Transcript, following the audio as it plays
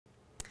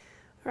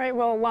All right,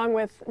 well, along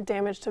with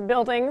damage to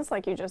buildings,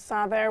 like you just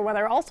saw there,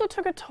 weather also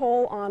took a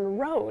toll on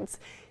roads.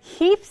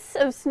 Heaps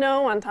of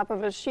snow on top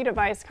of a sheet of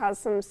ice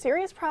caused some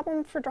serious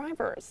problems for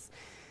drivers.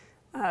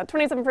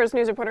 27 First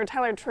News reporter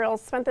Tyler Trill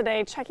spent the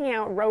day checking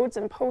out roads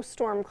and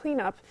post-storm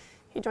cleanup.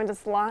 He joined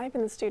us live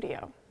in the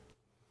studio.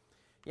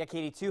 Yeah,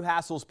 Katie, two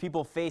hassles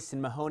people faced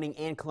in Mahoning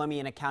and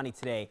Columbiana County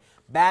today.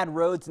 Bad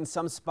roads in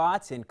some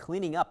spots and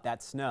cleaning up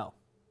that snow.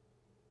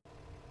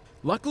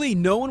 Luckily,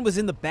 no one was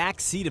in the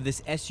back seat of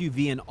this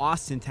SUV in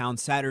Austintown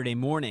Saturday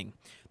morning.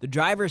 The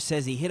driver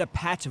says he hit a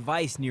patch of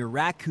ice near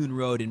Raccoon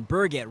Road and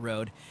Burgett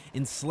Road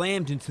and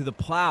slammed into the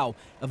plow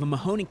of a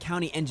Mahoning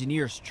County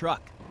engineer's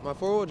truck. My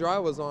four-wheel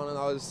drive was on and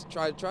I was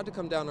tried to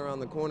come down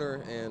around the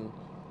corner, and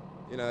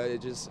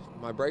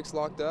my brakes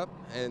locked up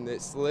and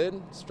it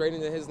slid straight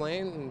into his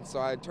lane, and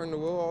so I turned the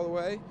wheel all the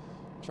way,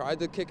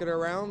 tried to kick it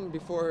around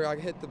before I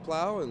hit the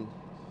plow, and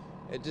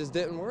it just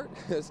didn't work.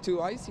 It's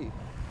too icy.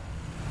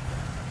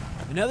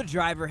 Another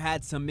driver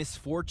had some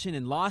misfortune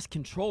and lost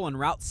control on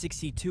Route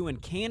 62 in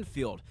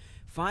Canfield,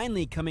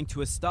 finally coming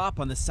to a stop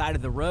on the side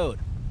of the road.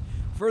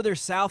 Further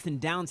south in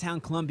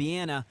downtown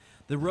Columbiana,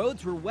 the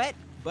roads were wet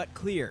but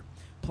clear.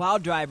 Plow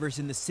drivers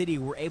in the city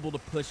were able to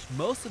push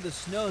most of the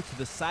snow to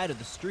the side of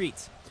the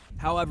streets.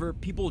 However,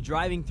 people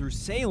driving through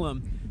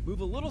Salem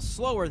move a little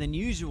slower than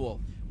usual,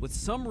 with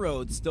some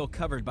roads still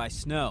covered by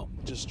snow.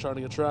 Just trying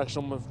to get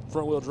traction on my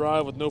front-wheel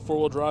drive. With no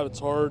four-wheel drive, it's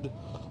hard.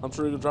 I'm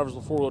sure the drivers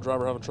with four-wheel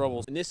drive are having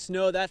trouble. And this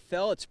snow that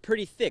fell, it's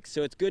pretty thick,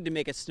 so it's good to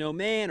make a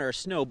snowman or a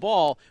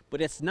snowball, but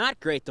it's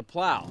not great to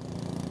plow.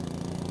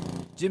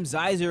 Jim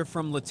Zeiser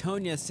from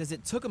Latonia says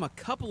it took him a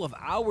couple of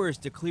hours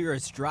to clear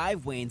his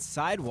driveway and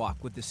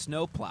sidewalk with the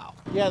snowplow.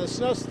 Yeah, the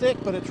snow's thick,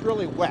 but it's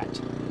really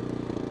wet.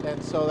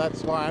 And so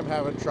that's why I'm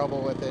having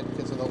trouble with it,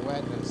 because of the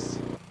wetness.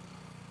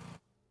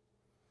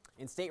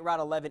 And State Route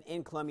 11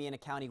 in Columbiana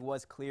County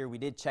was clear. We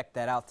did check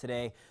that out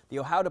today. The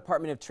Ohio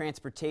Department of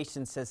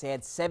Transportation says they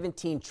had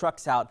 17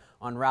 trucks out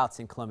on routes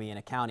in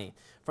Columbiana County.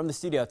 From the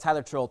studio,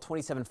 Tyler Trill,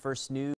 27 First News.